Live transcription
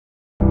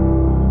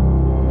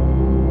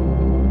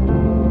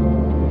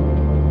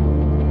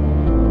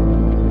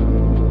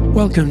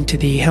Welcome to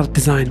the Health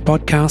Design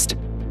Podcast.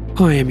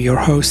 I am your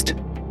host,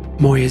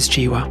 Moyez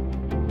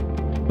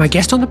Jiwa. My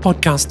guest on the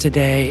podcast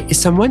today is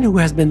someone who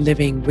has been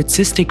living with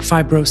cystic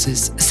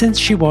fibrosis since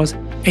she was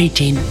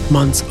 18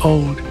 months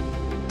old.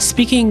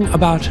 Speaking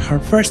about her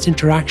first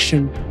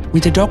interaction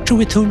with a doctor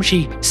with whom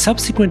she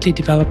subsequently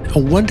developed a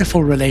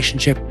wonderful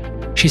relationship,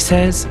 she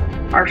says,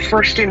 our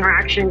first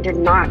interaction did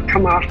not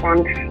come off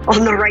on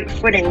the right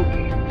footing.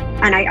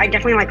 And I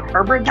definitely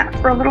harbored that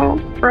for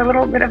a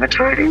little bit of a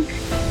time.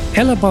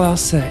 Ella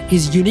Balasa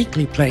is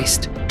uniquely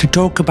placed to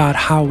talk about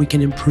how we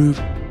can improve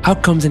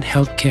outcomes in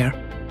healthcare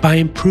by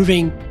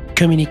improving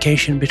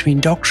communication between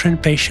doctor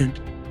and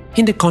patient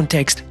in the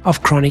context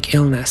of chronic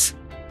illness.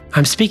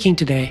 I'm speaking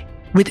today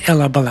with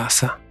Ella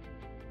Balasa.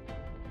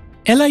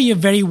 Ella, you're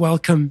very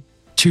welcome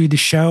to the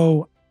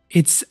show.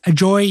 It's a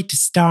joy to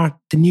start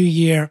the new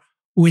year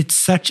with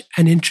such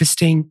an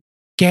interesting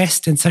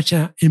guest and such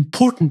an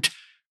important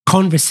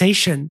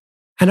conversation.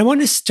 And I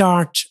want to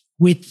start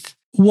with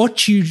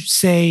what you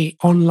say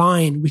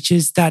online, which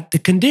is that the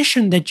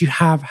condition that you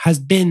have has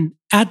been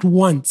at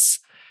once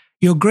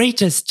your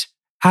greatest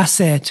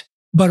asset,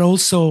 but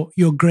also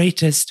your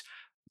greatest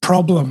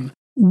problem.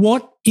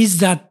 What is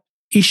that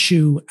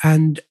issue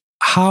and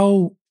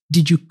how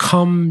did you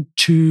come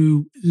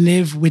to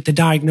live with the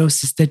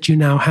diagnosis that you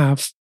now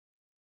have?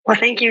 Well,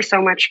 thank you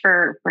so much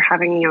for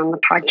having me on the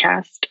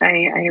podcast.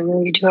 I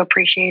really do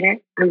appreciate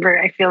it.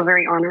 I feel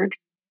very honored.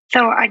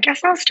 So I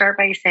guess I'll start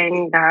by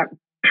saying that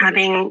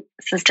having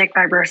cystic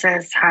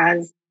fibrosis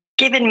has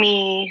given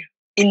me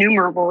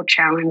innumerable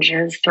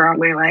challenges throughout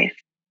my life.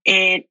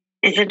 It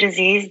is a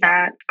disease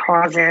that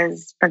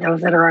causes, for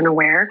those that are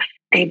unaware,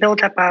 a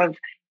buildup of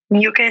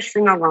mucus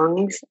in the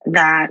lungs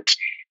that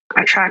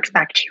attracts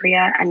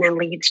bacteria and then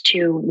leads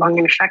to lung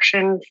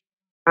infections,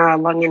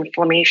 lung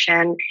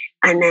inflammation,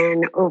 and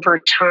then over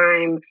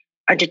time,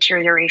 a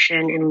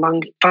deterioration in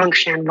lung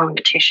function, lung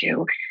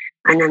tissue,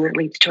 and then it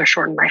leads to a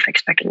shortened life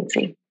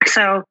expectancy.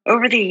 So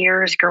over the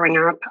years growing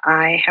up,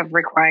 I have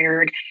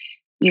required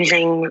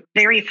using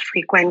very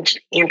frequent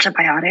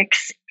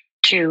antibiotics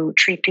to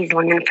treat these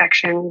lung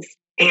infections.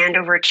 And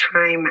over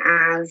time,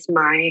 as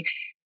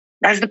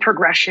the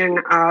progression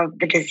of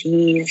the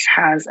disease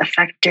has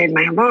affected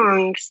my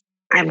lungs,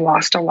 I've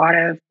lost a lot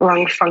of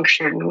lung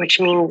function, which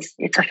means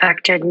it's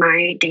affected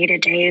my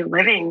day-to-day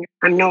living.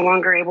 I'm no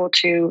longer able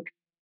to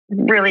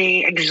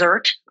really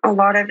exert a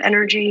lot of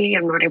energy.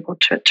 I'm not able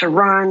to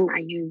run. I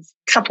use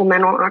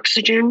supplemental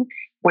oxygen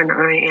when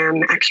I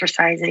am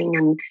exercising,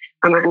 and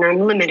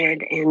I'm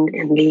limited in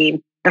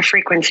the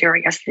frequency, or I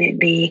guess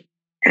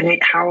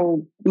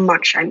how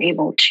much I'm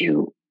able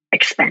to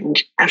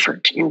expend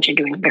effort into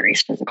doing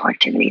various physical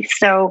activities.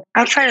 So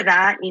outside of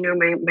that,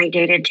 my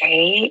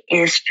day-to-day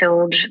is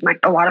filled,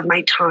 a lot of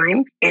my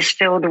time is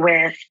filled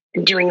with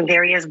doing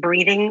various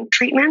breathing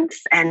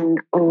treatments and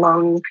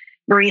lung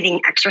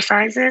breathing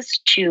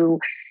exercises to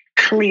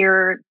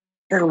clear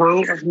the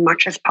lungs as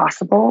much as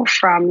possible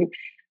from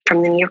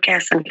the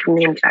mucus and from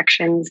the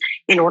infections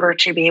in order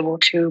to be able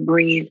to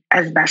breathe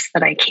as best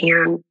that I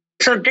can.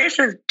 So this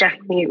is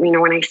definitely,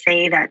 when I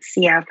say that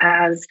CF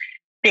has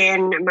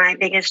been my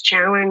biggest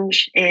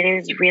challenge, it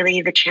is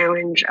really the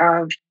challenge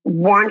of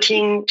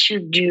wanting to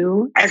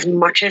do as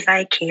much as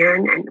I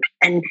can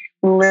and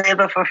live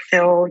a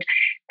fulfilled,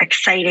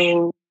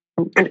 exciting,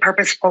 and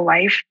purposeful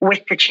life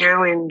with the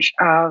challenge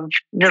of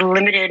the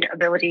limited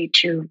ability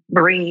to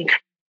breathe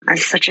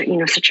as such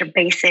a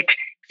basic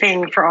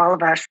thing for all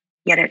of us.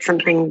 Yet it's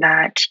something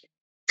that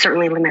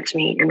certainly limits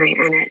me, and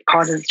it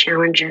causes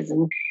challenges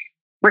and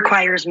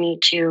requires me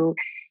to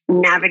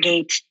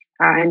navigate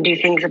and do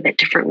things a bit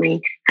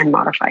differently and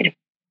modified.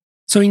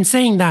 So in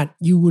saying that,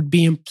 you would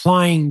be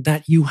implying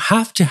that you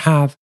have to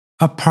have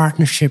a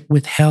partnership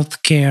with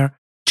healthcare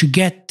to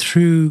get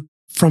through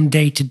from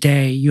day to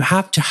day. You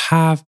have to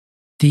have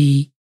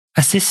the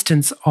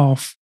assistance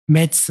of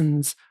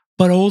medicines,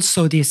 but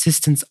also the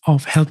assistance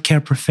of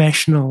healthcare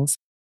professionals.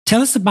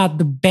 Tell us about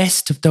the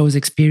best of those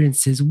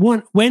experiences.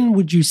 When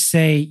would you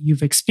say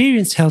you've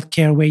experienced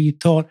healthcare where you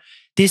thought,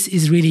 this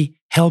is really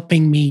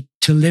helping me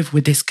to live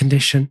with this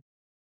condition?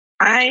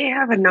 I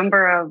have a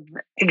number of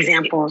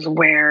examples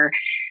where,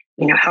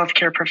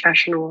 healthcare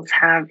professionals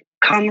have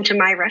come to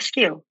my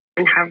rescue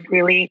and have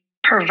really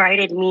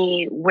provided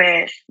me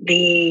with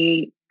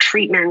the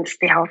treatments,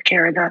 the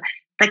healthcare,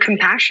 the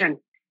compassion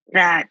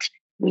that,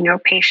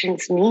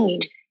 patients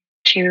need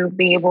to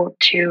be able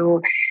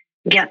to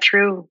get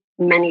through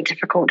many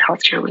difficult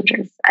health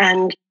challenges.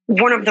 And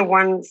one of the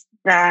ones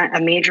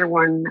a major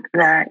one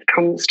that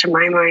comes to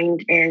my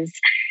mind is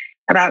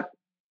about,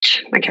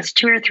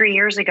 2 or 3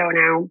 years ago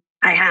now,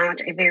 I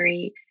had a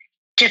very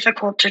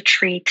difficult to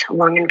treat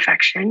lung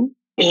infection.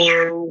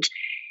 And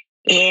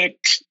at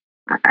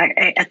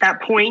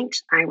that point,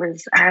 I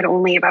had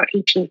only about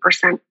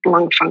 18%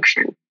 lung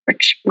function,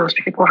 which most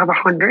people have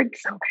 100.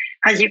 So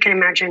as you can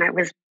imagine, it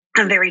was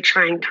a very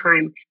trying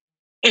time.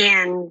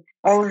 And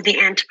all of the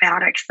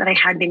antibiotics that I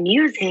had been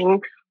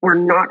using were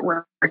not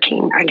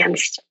working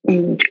against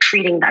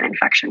treating that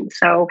infection.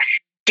 So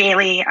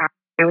daily,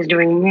 I was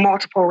doing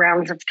multiple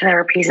rounds of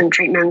therapies and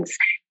treatments,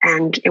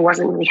 and it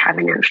wasn't really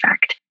having an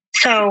effect.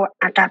 So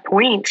at that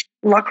point,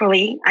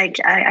 luckily,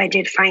 I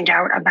did find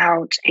out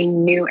about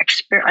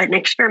an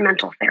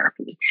experimental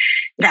therapy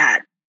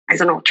that,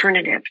 as an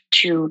alternative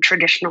to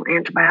traditional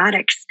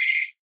antibiotics,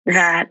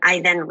 that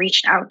I then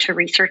reached out to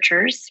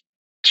researchers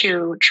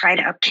to try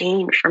to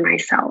obtain for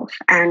myself.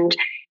 And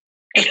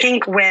I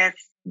think with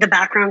the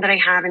background that I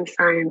have in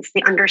science,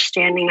 the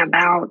understanding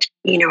about,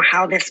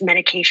 how this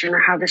medication or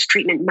how this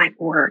treatment might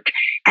work,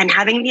 and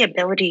having the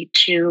ability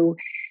to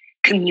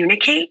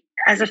communicate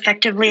as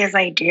effectively as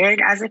I did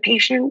as a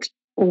patient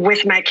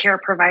with my care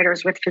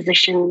providers, with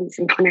physicians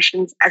and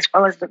clinicians, as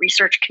well as the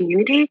research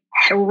community,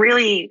 it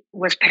really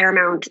was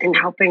paramount in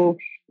helping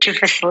to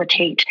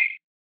facilitate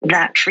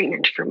that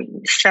treatment for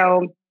me.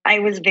 So I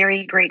was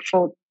very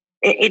grateful.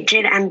 It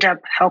did end up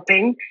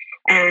helping,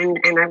 and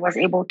I was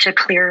able to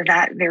clear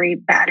that very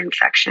bad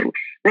infection.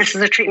 This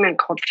is a treatment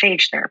called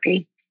phage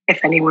therapy,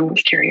 if anyone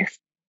was curious.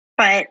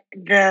 But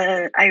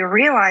I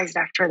realized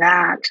after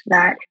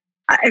that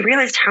I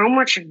realized how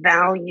much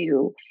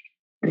value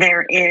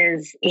there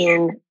is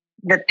in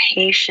the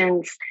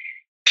patients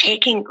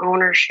taking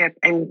ownership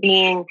and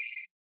being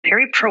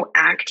very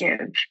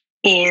proactive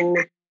in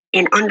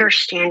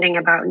understanding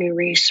about new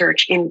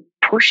research, in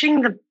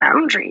pushing the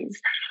boundaries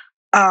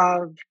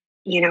of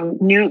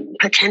new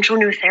potential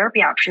new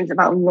therapy options,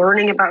 about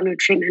learning about new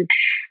treatment,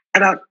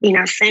 about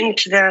saying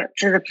to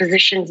the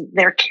physicians,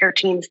 their care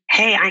teams,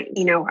 hey,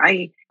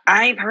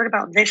 I've heard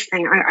about this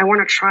thing, I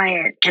want to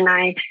try it. Can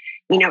I,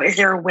 is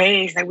there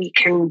ways that we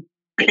can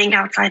think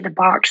outside the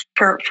box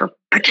for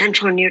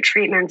potential new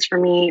treatments for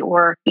me,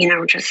 or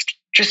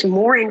just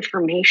more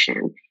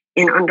information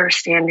in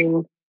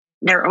understanding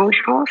their own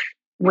health,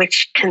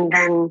 which can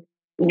then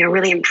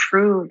really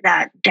improve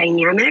that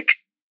dynamic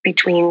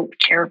between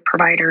care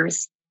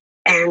providers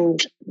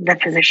and the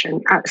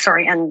physician,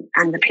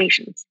 and the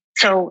patients.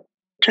 So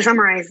to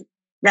summarize,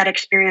 that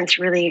experience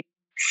really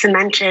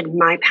cemented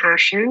my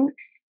passion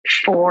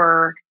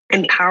for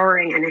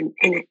empowering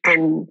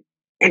and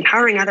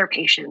empowering other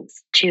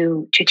patients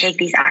to take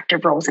these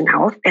active roles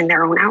in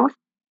their own health.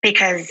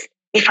 Because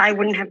if I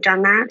wouldn't have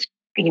done that,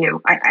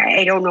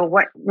 I don't know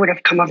what would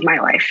have come of my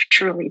life,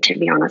 truly, to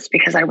be honest,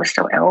 because I was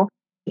so ill.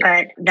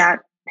 But that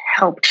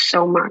helped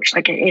so much.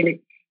 Like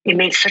it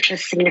made such a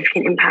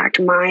significant impact.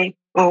 My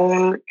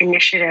own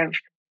initiative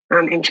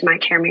into my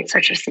care made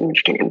such a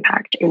significant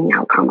impact in the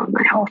outcome of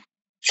my health.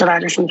 So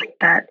that is something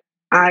that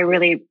I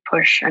really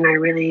push, and I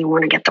really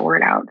want to get the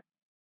word out.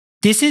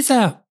 This is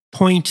a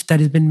point that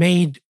has been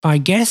made by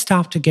guest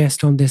after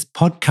guest on this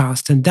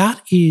podcast, and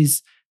that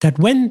is that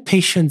when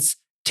patients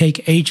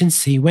take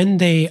agency, when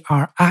they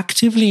are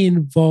actively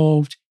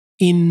involved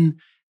in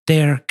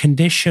their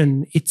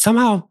condition, it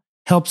somehow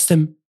helps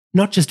them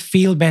not just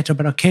feel better,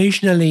 but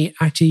occasionally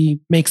actually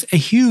makes a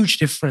huge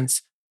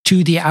difference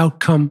to the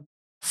outcome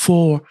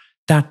for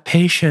that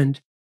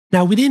patient.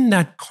 Now, within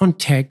that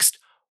context,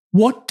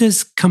 what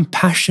does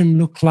compassion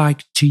look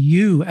like to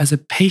you as a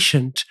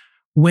patient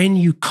when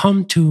you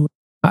come to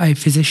a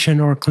physician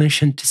or a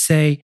clinician to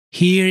say,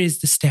 here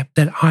is the step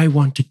that I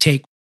want to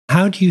take?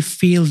 How do you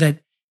feel that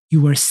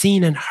you were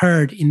seen and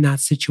heard in that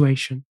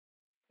situation?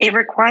 It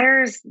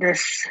requires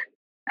this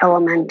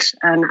element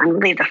and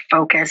really the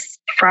focus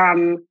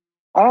from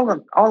all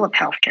of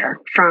healthcare,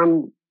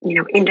 from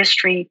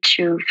industry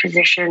to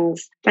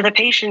physicians, for the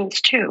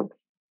patients too,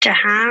 to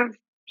have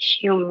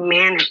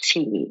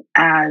humanity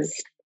as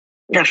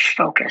the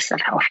focus of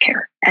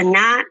healthcare. And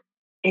that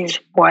is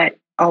what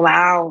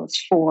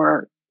allows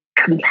for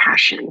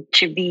compassion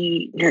to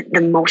be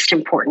the most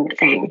important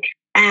thing.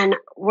 And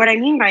what I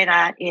mean by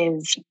that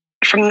is,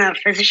 from the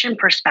physician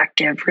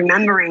perspective,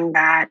 remembering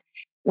that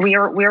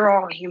we're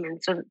all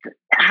human. So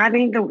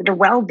having the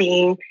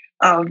well-being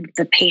of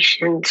the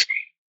patient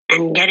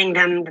and getting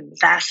them the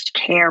best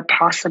care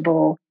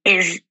possible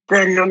is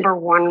the number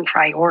one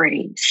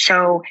priority.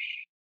 So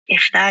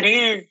if that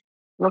is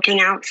looking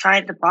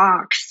outside the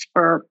box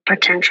for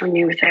potential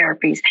new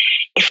therapies,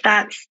 if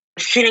that's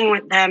sitting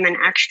with them an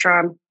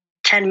extra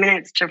 10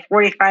 minutes to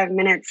 45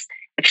 minutes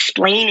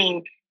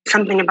explaining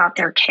something about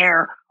their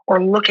care,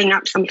 or looking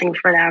up something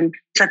for them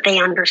so that they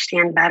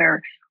understand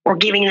better, or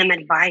giving them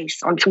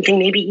advice on something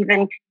maybe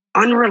even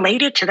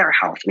unrelated to their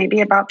health,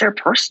 maybe about their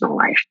personal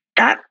life,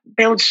 that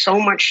builds so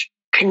much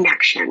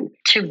connection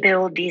to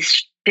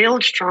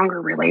build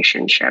stronger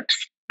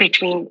relationships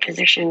between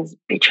physicians,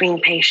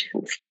 between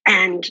patients.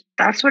 And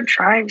that's what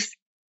drives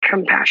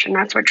compassion.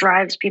 That's what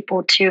drives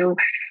people to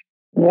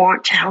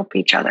want to help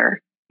each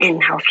other in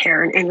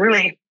healthcare and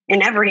really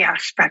in every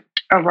aspect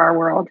of our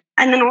world.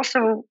 And then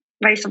also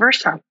vice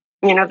versa.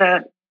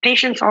 The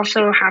patients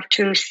also have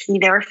to see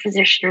their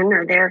physician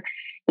or their,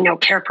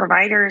 care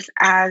providers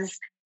as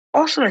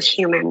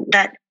human,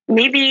 that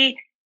maybe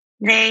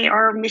they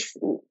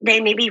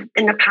maybe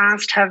in the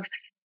past have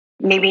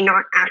maybe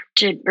not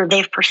acted, or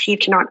they've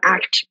perceived to not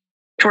act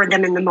toward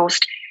them in the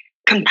most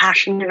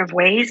compassionate of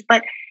ways.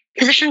 But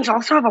physicians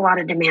also have a lot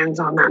of demands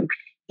on them.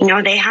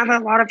 They have a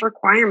lot of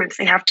requirements.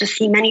 They have to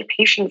see many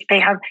patients. They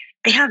have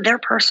they have their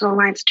personal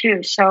lives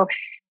too. So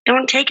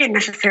don't take it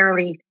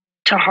necessarily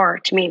to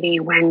heart, maybe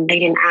when they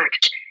didn't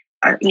act,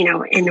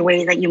 in the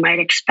way that you might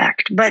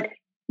expect, but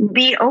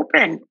be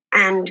open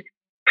and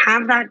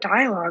have that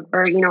dialogue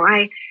where,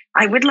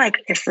 I would like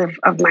this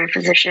of my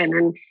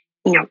physician,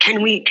 and,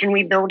 can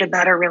we build a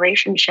better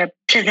relationship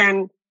to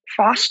then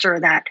foster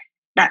that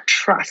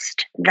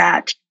trust,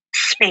 that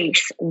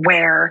space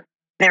where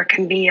there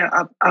can be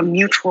a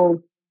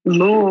mutual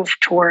move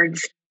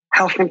towards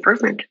health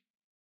improvement.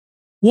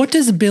 What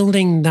does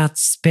building that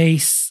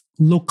space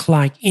look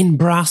like in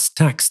brass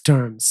tacks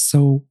terms?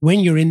 So when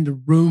you're in the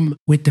room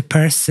with the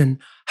person,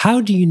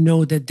 how do you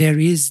know that there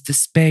is the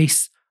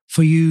space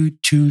for you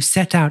to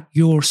set out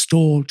your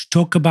stall, to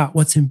talk about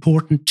what's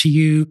important to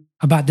you,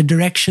 about the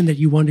direction that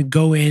you want to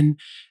go in,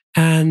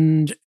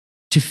 and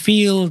to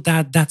feel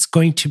that that's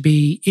going to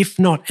be, if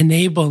not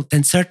enabled,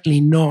 then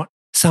certainly not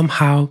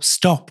somehow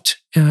stopped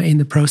in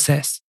the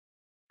process?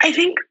 I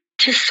think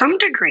to some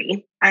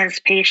degree, as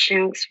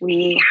patients,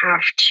 we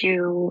have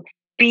to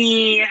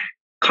be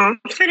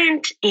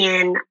confident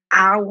in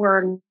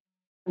our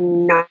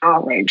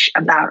knowledge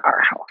about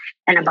our health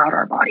and about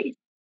our bodies.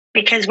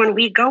 Because when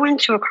we go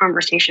into a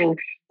conversation,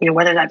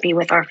 whether that be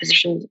with our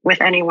physicians,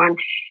 with anyone,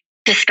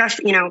 discuss,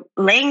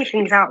 laying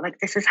things out like,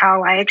 this is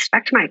how I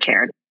expect my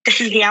care. This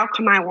is the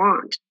outcome I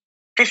want.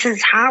 This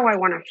is how I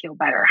want to feel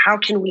better. How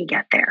can we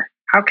get there?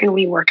 How can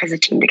we work as a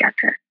team to get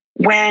there?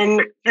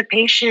 When the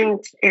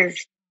patient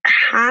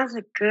has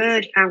a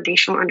good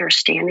foundational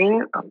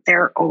understanding of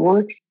their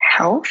own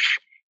health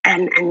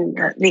and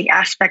the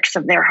aspects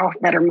of their health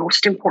that are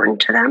most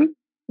important to them,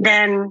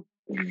 then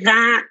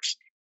that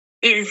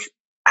is,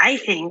 I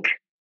think,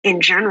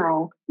 in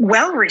general,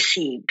 well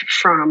received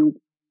from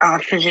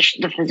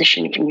the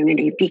physician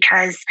community,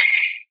 because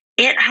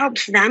it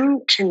helps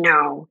them to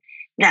know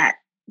that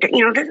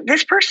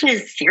this person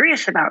is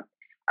serious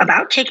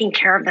about taking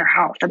care of their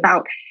health,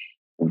 about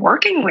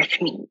working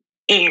with me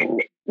in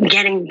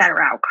getting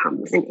better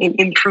outcomes and in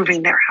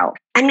improving their health.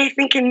 And I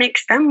think it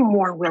makes them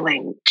more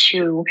willing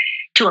to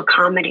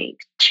accommodate,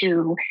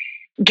 to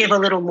give a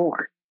little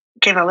more,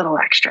 give a little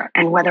extra.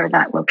 And whether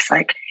that looks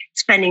like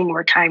spending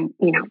more time,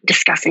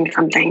 discussing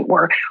something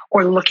or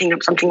looking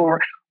up something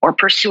or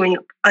pursuing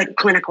a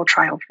clinical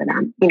trial for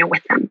them,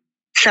 with them.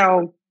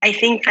 So I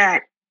think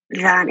that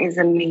is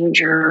a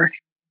major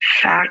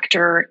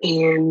factor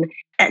in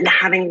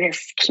having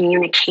this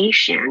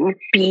communication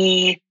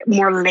be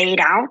more laid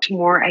out,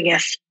 more, I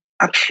guess,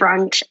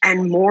 upfront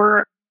and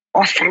more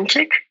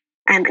authentic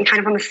and kind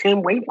of on the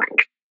same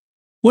wavelength.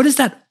 What does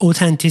that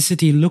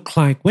authenticity look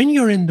like when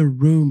you're in the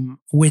room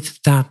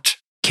with that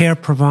care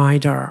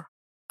provider?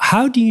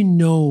 How do you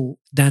know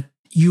that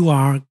you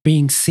are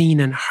being seen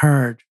and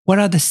heard? What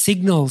are the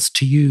signals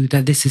to you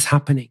that this is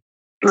happening?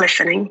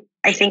 Listening.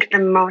 I think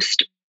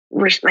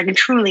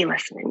truly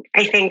listening.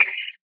 I think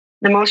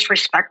the most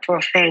respectful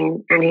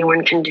thing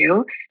anyone can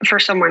do for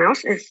someone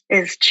else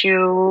is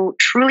to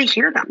truly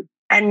hear them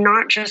and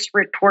not just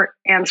report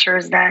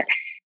answers that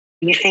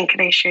you think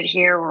they should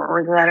hear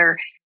or that are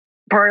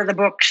part of the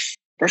books.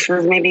 This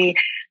is maybe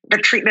the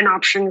treatment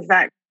options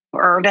that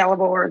are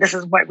available, or this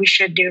is what we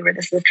should do,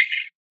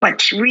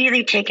 but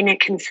really taking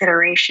into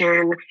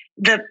consideration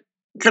the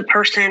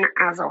person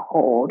as a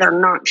whole. They're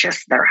not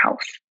just their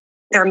health.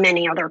 There are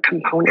many other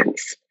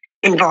components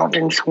involved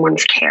in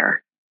someone's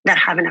care that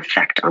have an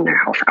effect on their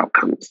health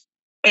outcomes.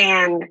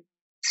 And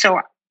so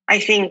I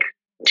think,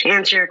 to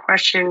answer your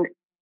question,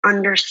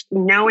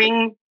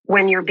 knowing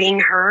when you're being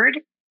heard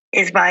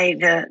is by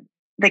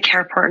the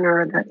care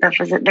partner,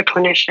 the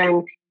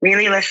clinician,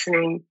 really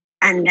listening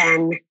and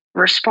then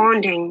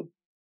responding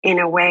in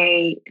a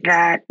way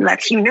that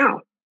lets you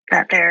know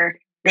that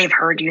they've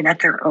heard you, that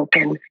they're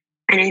open.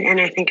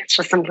 And I think it's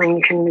just something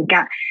you can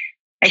get.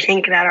 I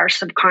think that our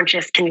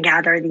subconscious can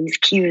gather these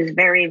cues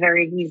very,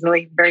 very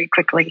easily, very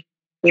quickly,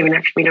 even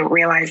if we don't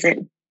realize it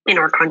in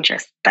our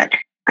conscious. But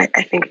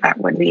I think that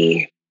would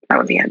be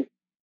it.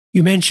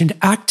 You mentioned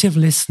active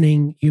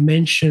listening. You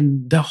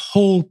mentioned the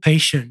whole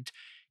patient.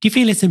 Do you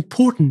feel it's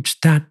important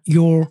that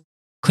your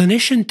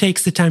clinician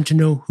takes the time to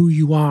know who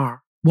you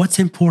are, what's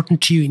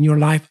important to you in your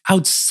life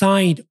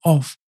outside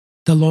of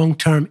the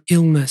long-term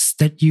illness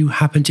that you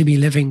happen to be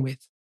living with?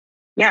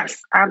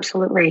 Yes,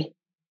 absolutely.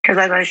 Because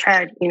as I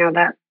said,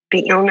 that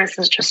the illness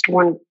is just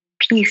one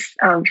piece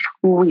of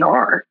who we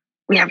are.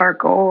 We have our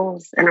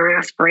goals and our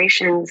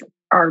aspirations,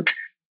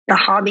 the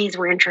hobbies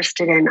we're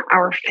interested in,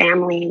 our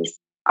families,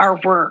 our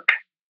work.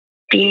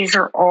 These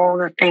are all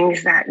the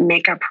things that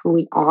make up who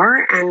we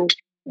are. And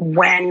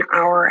when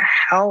our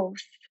health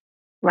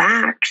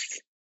lacks,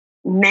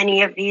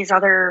 many of these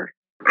other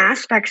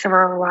aspects of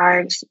our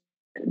lives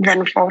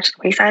then fall to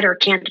the wayside or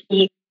can't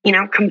be,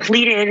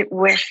 completed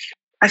with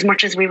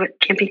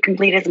can't be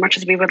completed as much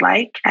as we would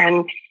like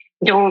and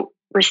don't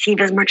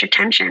receive as much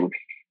attention.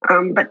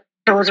 But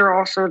those are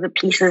also the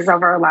pieces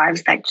of our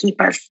lives that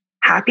keep us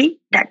happy,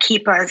 that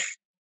keep us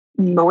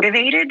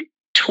motivated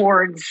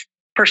towards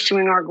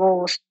pursuing our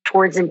goals,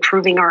 towards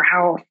improving our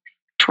health,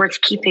 towards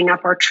keeping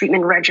up our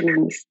treatment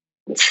regimens.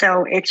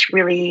 So it's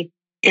really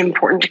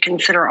important to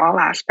consider all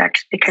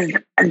aspects because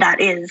that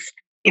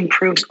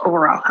improves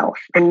overall health,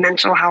 and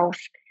mental health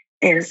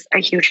is a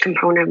huge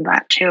component of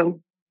that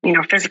too.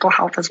 Physical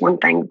health is one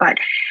thing, but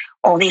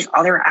all these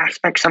other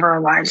aspects of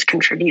our lives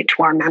contribute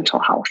to our mental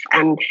health.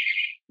 And,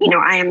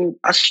 I'm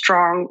a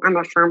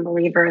firm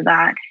believer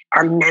that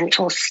our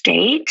mental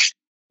state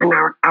and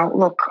our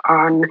outlook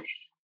on,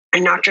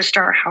 and not just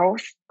our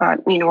health, but,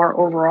 our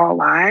overall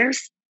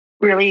lives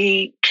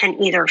really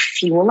can either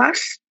fuel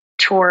us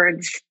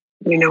towards,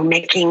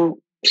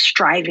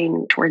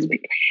 striving towards,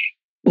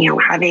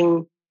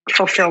 having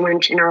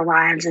fulfillment in our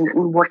lives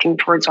and working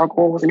towards our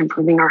goals and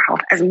improving our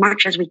health as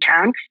much as we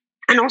can,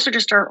 and also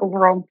just our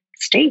overall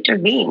state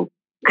of being.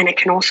 And it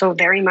can also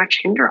very much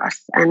hinder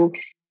us and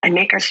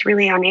make us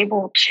really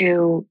unable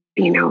to,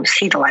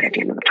 see the light at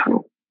the end of the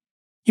tunnel.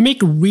 You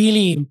make a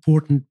really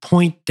important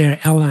point there,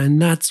 Ella,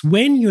 and that's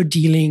when you're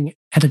dealing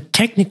at a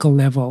technical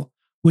level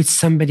with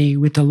somebody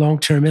with a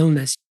long-term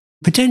illness,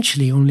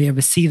 potentially only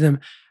ever see them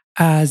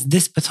as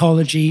this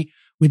pathology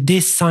with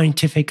this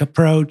scientific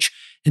approach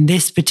and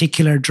this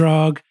particular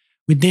drug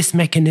with this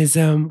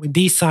mechanism, with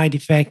these side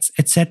effects,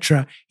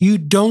 etc. You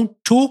don't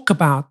talk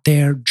about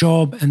their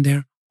job and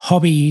their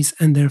hobbies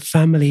and their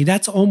family.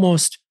 That's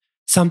almost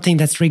something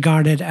that's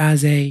regarded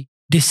as a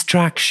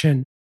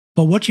distraction.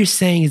 But what you're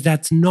saying is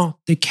that's not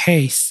the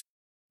case,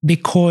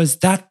 because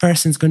that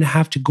person's going to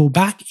have to go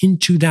back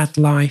into that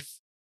life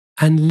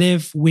and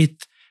live with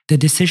the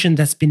decision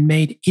that's been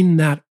made in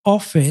that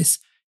office,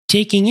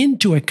 taking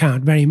into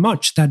account very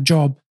much that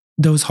job,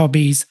 those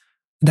hobbies,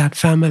 that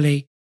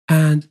family,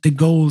 and the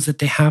goals that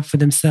they have for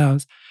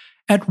themselves.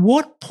 At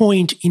what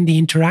point in the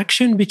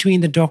interaction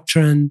between the doctor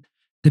and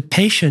the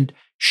patient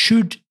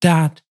should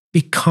that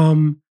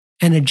become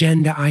an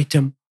agenda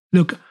item?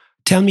 Look,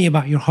 tell me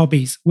about your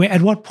hobbies.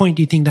 At what point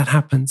do you think that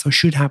happens or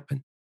should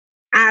happen?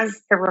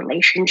 As the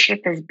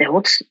relationship is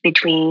built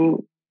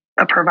between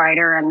a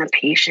provider and the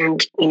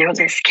patient,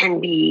 this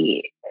can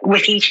be,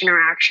 with each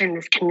interaction,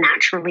 this can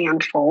naturally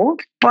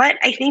unfold. But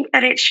I think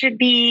that it should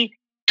be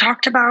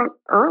talked about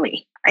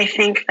early. I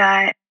think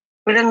that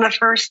within the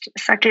first,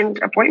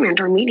 second appointment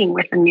or meeting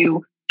with a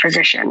new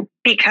physician,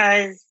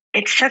 because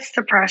it sets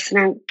the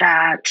precedent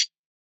that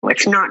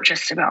it's not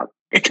just about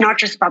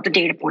the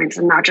data points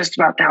and not just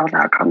about the health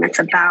outcome. It's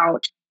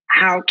about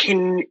how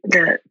can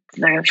the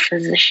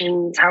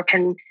physicians, how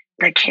can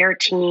the care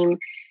team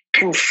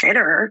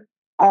consider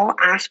all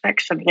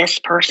aspects of this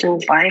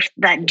person's life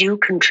that do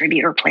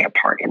contribute or play a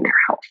part in their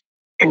health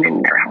and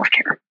in their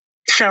healthcare.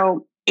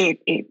 So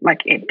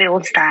it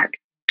builds that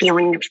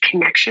feeling of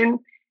connection.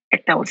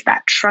 It builds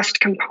that trust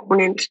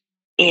component.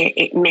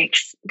 It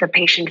makes the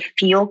patient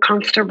feel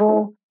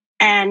comfortable.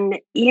 And,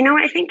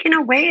 I think in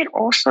a way it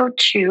also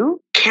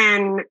too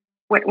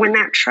when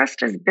that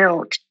trust is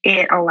built,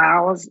 it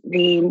allows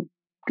the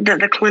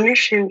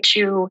clinician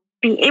to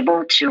be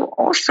able to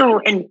also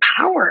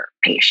empower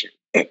patients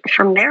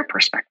from their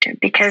perspective,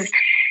 because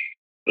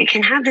it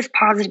can have this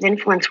positive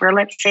influence where,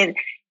 let's say,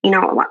 a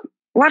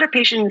lot of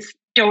patients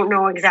don't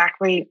know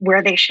exactly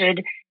where they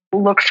should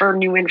look for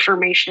new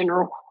information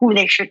or who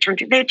they should turn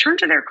to. They turn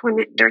to their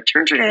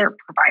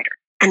provider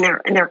and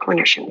their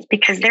clinicians,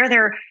 because they're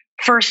their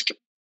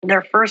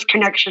first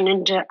connection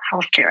into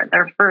healthcare,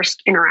 their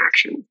first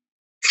interaction.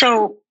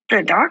 So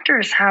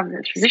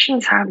the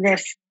physicians have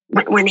this,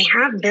 when they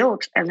have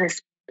built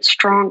this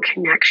strong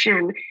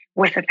connection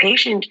with a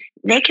patient,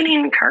 they can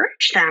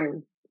encourage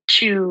them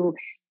to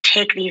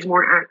take these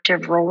more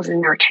active roles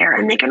in their care.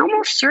 And they can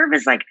almost serve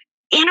as, like,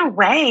 in a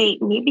way,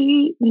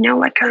 maybe,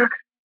 like a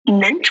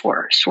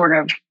mentor sort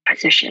of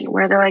position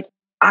where they're like,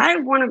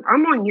 I'm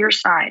on your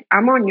side.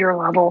 I'm on your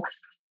level.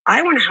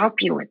 I want to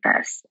help you with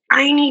this.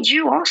 I need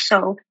you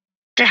also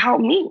to help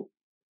me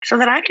so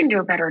that I can do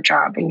a better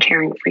job in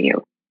caring for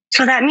you.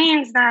 So that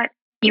means that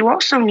you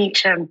also need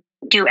to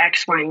do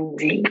X, Y, and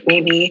Z.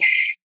 Maybe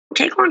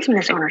take on some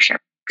of this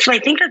ownership. So I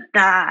think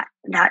that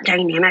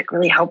dynamic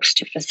really helps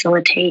to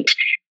facilitate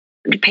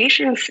the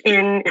patients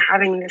in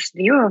having this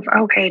view of,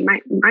 okay, my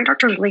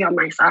doctor's really on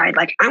my side.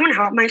 Like, I want to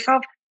help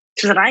myself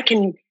so that I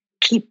can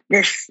keep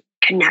this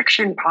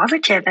connection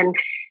positive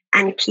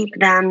and keep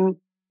them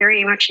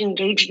very much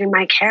engaged in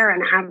my care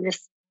and have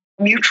this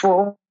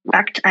mutual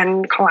respect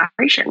and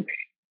collaboration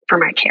for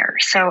my care.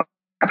 So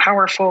a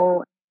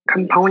powerful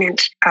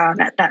component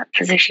that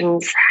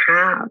physicians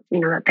have,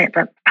 that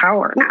the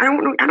power. I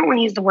don't want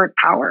to use the word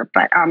power,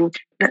 but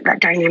that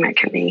dynamic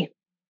can be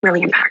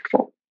really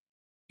impactful.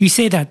 You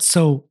say that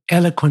so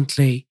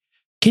eloquently.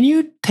 Can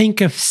you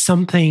think of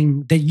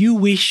something that you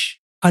wish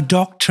a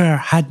doctor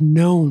had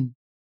known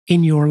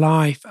in your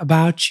life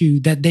about you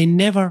that they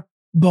never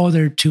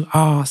bothered to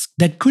ask,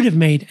 that could have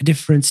made a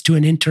difference to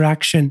an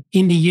interaction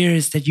in the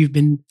years that you've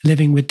been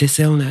living with this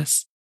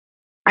illness?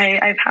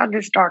 I've had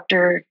this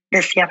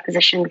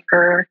physician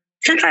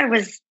since I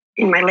was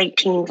in my late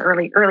teens,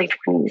 early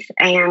 20s.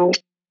 And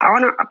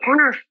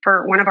upon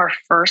one of our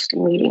first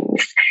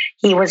meetings,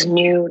 he was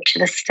new to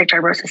the Cystic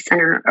Fibrosis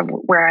Center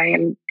where I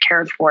am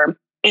cared for.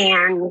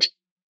 And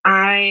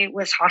I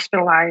was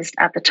hospitalized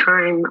at the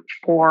time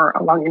for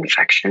a lung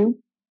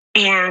infection.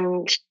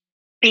 And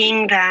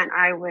being that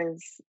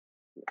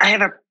I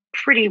have a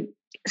pretty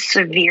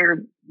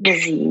severe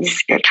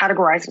disease, it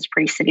categorized as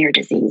pretty severe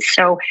disease.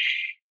 So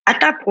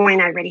at that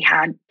point, I already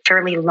had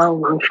fairly low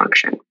lung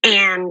function.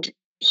 And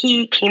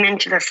he came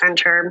into the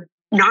center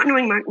not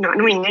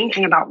knowing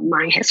anything about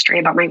my history,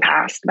 about my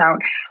past,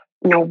 about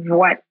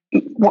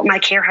what my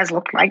care has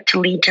looked like to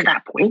lead to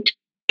that point.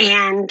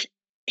 And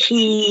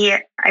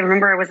I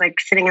remember I was like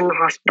sitting in the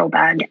hospital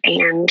bed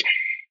and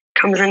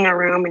comes in the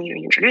room and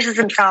he introduces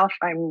himself.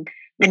 I'm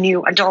the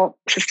new adult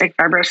cystic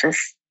fibrosis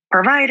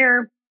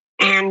provider.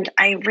 And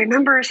I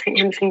remember him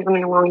saying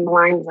something along the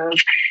lines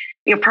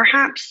of,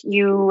 perhaps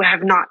you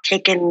have not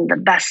taken the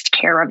best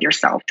care of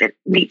yourself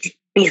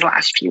these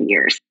last few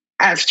years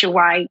as to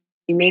why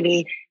you may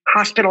be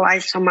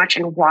hospitalized so much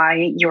and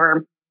why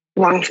your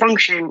lung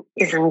function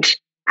isn't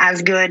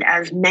as good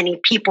as many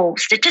people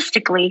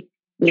statistically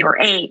your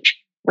age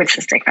with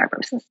cystic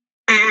fibrosis.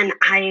 And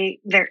I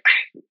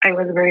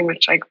was very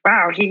much like,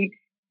 wow,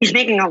 he's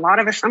making a lot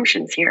of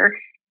assumptions here.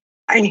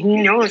 And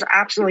he knows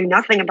absolutely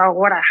nothing about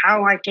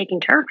how I've taken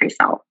care of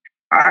myself.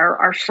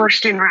 Our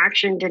first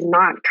interaction did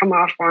not come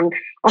off on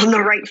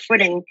the right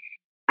footing.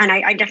 And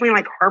I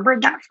definitely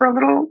harbored that for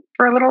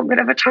a little bit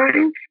of a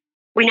time.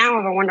 We now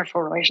have a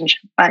wonderful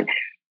relationship, but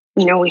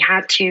we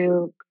had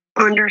to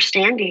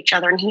understand each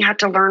other and he had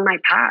to learn my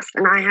past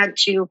and I had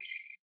to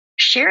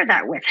share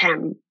that with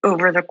him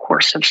over the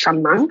course of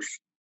some months.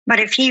 But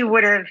if he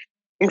would have,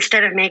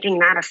 instead of making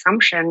that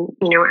assumption,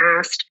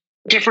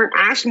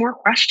 asked more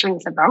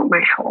questions about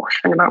my health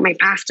and about my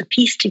past to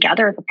piece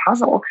together the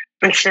puzzle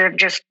instead of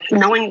just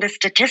knowing the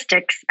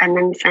statistics and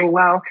then saying,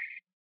 well,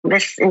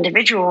 this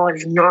individual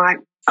is not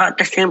at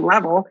the same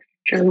level.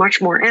 She's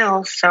much more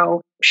ill.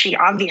 So she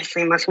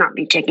obviously must not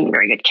be taking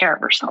very good care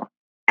of herself.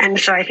 And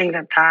so I think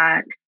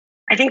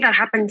that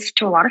happens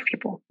to a lot of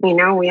people.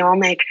 We all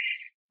make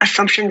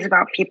assumptions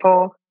about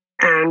people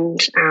and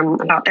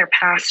about their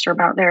past or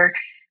about their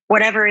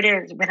whatever it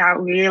is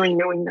without really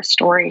knowing the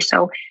story.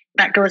 So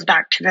that goes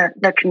back to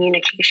the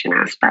communication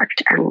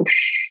aspect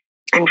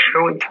and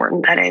how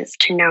important that is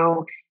to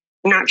know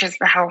not just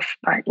the health,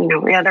 but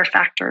the other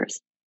factors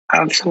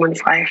of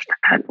someone's life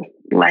that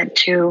led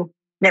to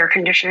their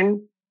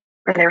condition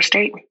or their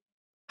state.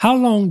 How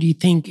long do you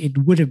think it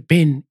would have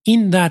been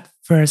in that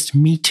first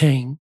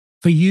meeting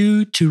for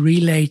you to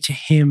relay to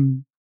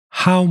him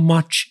how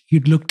much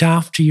you'd looked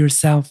after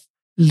yourself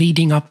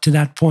leading up to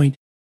that point?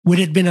 Would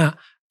it have been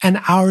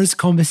an hour's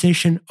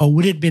conversation, or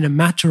would it have been a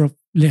matter of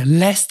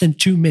less than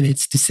 2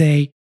 minutes to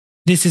say,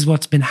 this is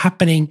what's been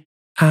happening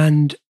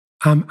and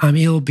I'm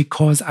ill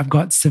because I've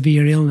got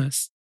severe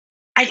illness?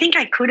 I think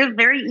I could have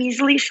very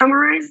easily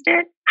summarized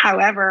it.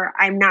 However,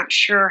 I'm not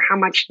sure how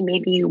much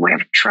maybe you would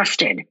have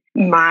trusted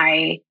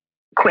my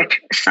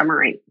quick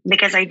summary,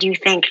 because I do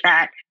think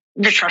that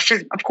the trust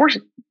is, of course,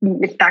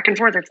 it's back and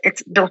forth.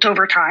 It's built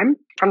over time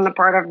from the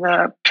part of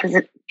the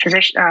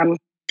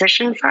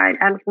physician side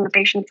and from the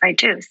patient side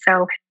too.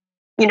 So,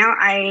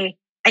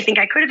 I think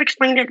I could have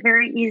explained it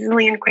very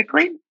easily and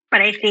quickly,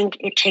 but I think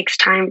it takes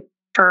time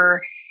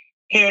for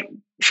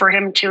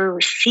him to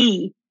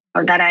see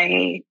that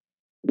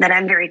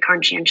I'm very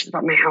conscientious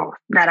about my health,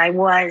 that I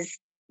was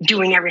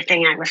doing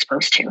everything I was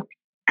supposed to.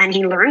 And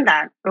he learned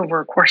that over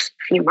a course of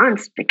a few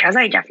months because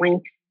I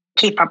definitely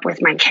keep up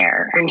with my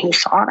care and he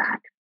saw that.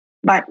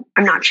 But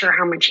I'm not sure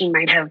how much he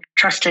might have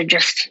trusted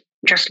just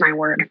my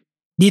word.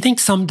 Do you think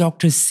some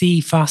doctors see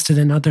faster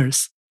than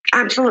others?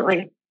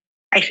 Absolutely.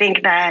 I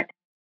think that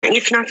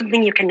it's not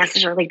something you can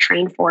necessarily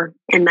train for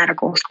in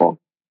medical school.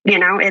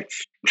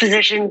 It's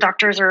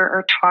doctors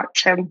are taught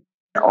to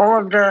all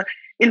of the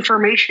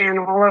information,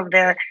 all of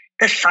the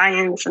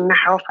science and the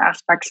health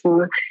aspects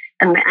and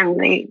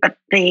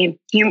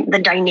the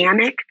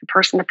dynamic, the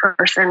person to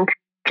person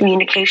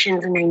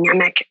communications and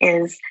dynamic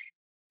is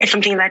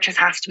something that just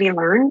has to be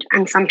learned.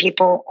 And some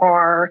people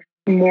are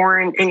more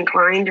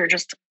inclined or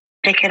just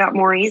pick it up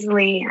more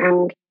easily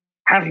and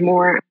have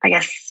more, I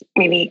guess,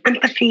 maybe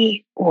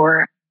empathy,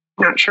 or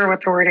not sure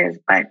what the word is,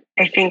 but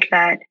I think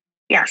that,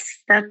 yes,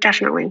 that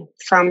definitely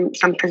some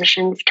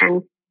physicians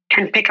can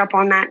pick up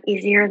on that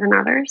easier than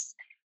others,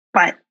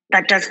 but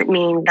that doesn't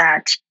mean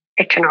that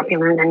it cannot be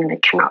learned and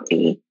it cannot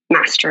be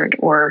mastered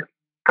or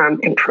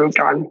improved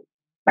on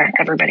by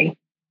everybody.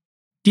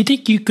 Do you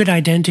think you could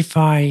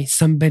identify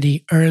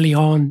somebody early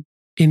on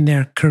in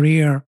their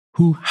career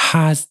who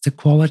has the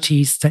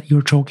qualities that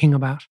you're talking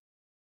about?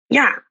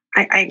 Yeah,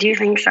 I do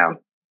think so.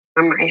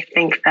 I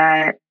think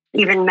that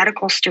even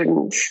medical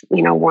students,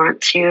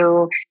 want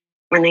to,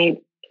 when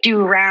they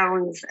do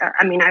rounds,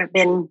 I've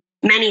been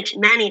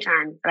many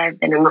times that I've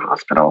been in the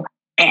hospital.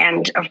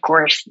 And of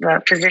course,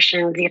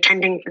 the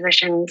attending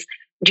physicians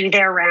do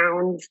their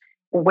rounds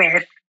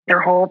with their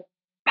whole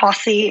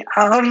posse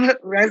of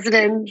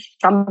residents,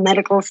 some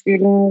medical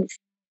students,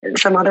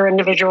 some other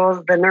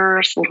individuals, the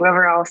nurse and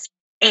whoever else.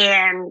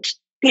 And,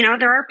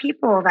 there are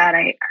people that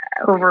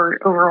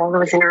over all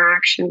those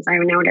interactions,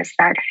 I've noticed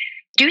that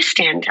do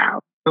stand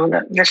out.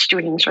 The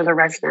students or the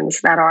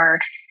residents that are,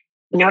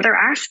 they're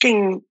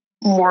asking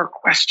more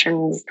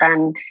questions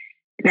than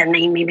then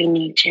they maybe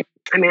need to.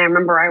 I mean, I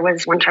remember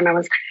one time I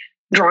was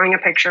drawing a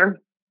picture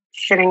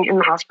sitting in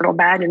the hospital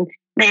bed, and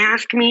they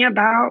asked me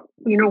about,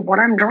 what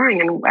I'm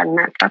drawing, and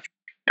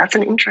that's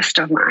an interest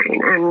of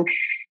mine.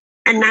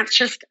 And that's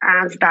just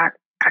adds that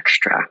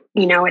extra,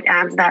 it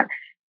adds that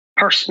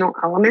personal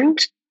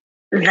element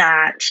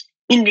that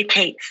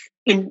indicates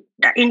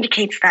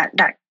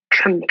that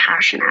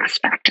compassion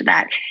aspect,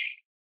 that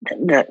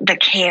the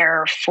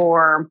care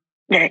for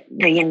the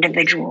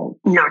individual,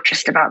 not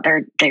just about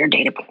their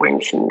data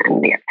points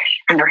and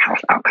their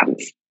health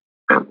outcomes.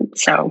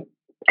 So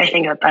I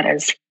think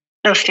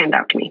those stand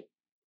out to me.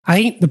 I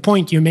think the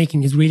point you're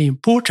making is really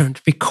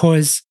important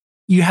because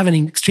you have an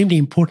extremely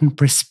important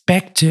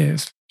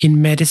perspective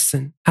in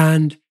medicine.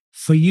 And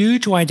for you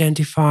to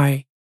identify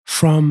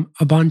from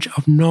a bunch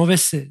of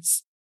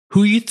novices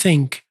who you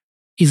think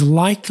is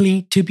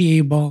likely to be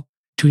able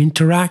to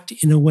interact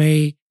in a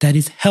way that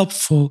is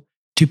helpful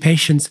to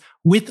patients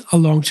with a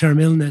long-term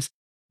illness,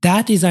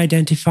 that is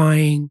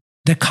identifying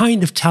the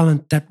kind of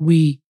talent that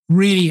we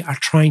really are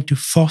trying to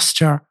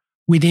foster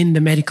within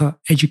the medical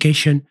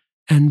education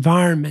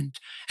environment.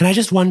 And I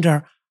just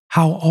wonder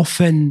how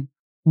often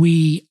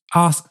we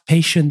ask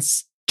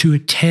patients to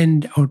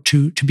attend or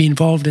to be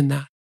involved in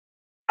that.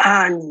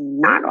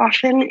 Not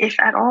often, if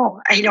at all,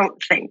 I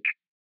don't think.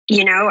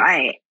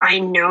 I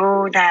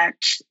know that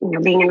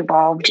being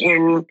involved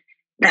in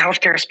the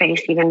healthcare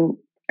space, even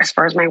as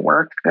far as my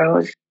work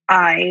goes,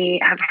 I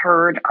have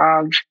heard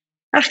of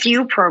a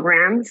few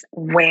programs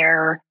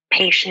where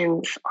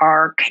patients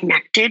are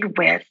connected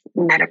with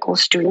medical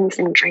students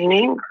in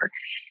training or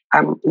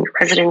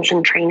residents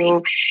in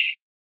training,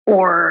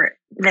 or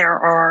there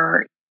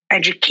are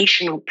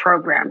educational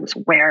programs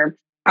where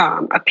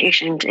a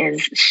patient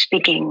is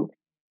speaking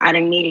at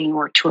a meeting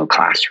or to a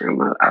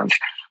classroom of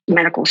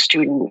medical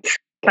students.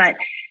 But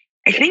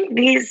I think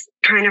these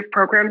kind of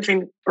programs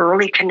and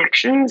early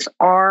connections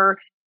are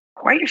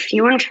quite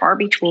few and far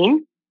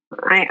between.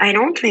 I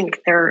don't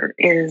think there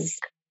is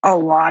a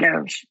lot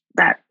of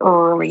that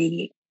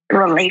early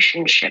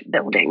relationship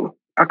building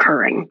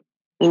occurring.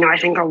 I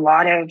think a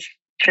lot of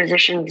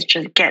physicians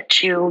just get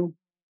to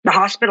the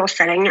hospital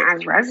setting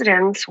as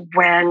residents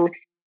when,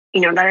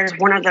 that is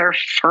one of their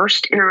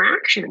first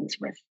interactions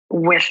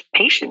with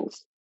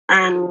patients.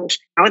 And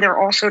they're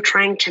also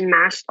trying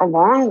to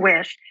along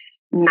with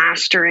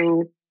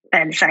mastering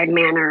bedside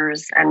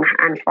manners and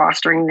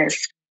fostering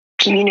this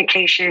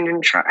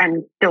communication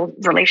and build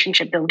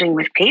relationship building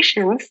with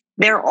patients.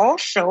 They're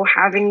also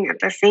at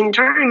the same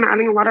time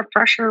having a lot of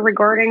pressure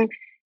regarding,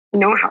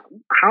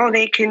 how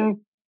they can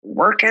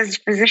work as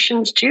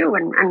physicians too,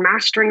 and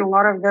mastering a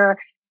lot of the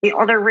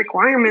other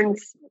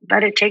requirements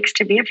that it takes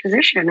to be a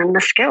physician and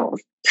the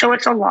skills. So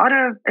it's a lot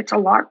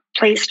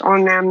placed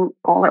on them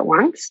all at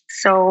once.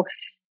 So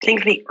I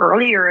think the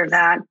earlier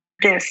that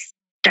this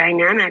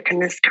dynamic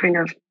and this kind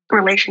of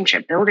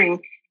relationship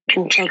building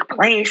can take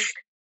place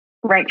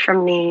right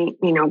from the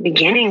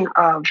beginning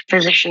of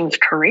physician's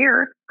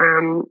career,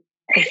 and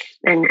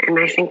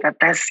I think that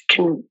this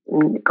can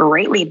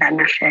greatly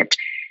benefit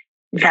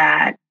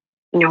that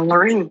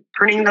learning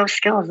those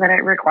skills that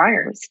it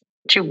requires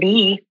to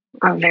be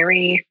a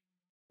very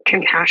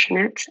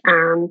compassionate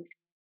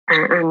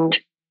and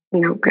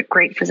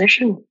great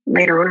physician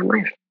later on in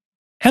life.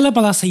 Hela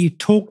Balasa, you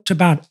talked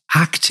about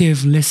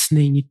active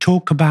listening. You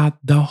talk about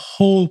the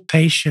whole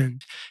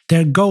patient,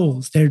 their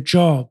goals, their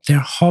job, their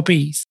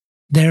hobbies,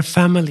 their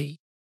family.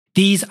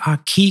 These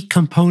are key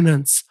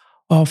components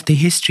of the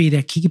history.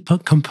 They're key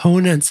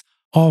components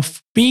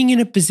of being in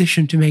a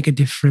position to make a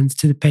difference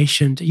to the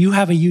patient. You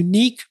have a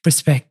unique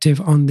perspective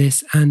on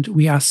this, and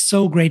we are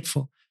so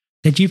grateful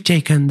that you've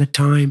taken the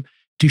time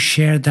to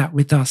share that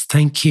with us.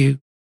 Thank you.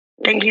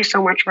 Thank you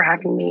so much for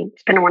having me.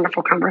 It's been a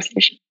wonderful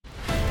conversation.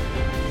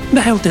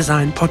 The Health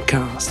Design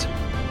Podcast,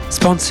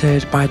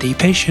 sponsored by the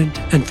Patient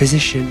and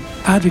Physician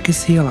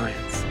Advocacy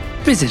Alliance.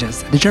 Visit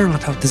us at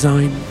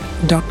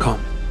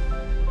thejournalofhealthdesign.com.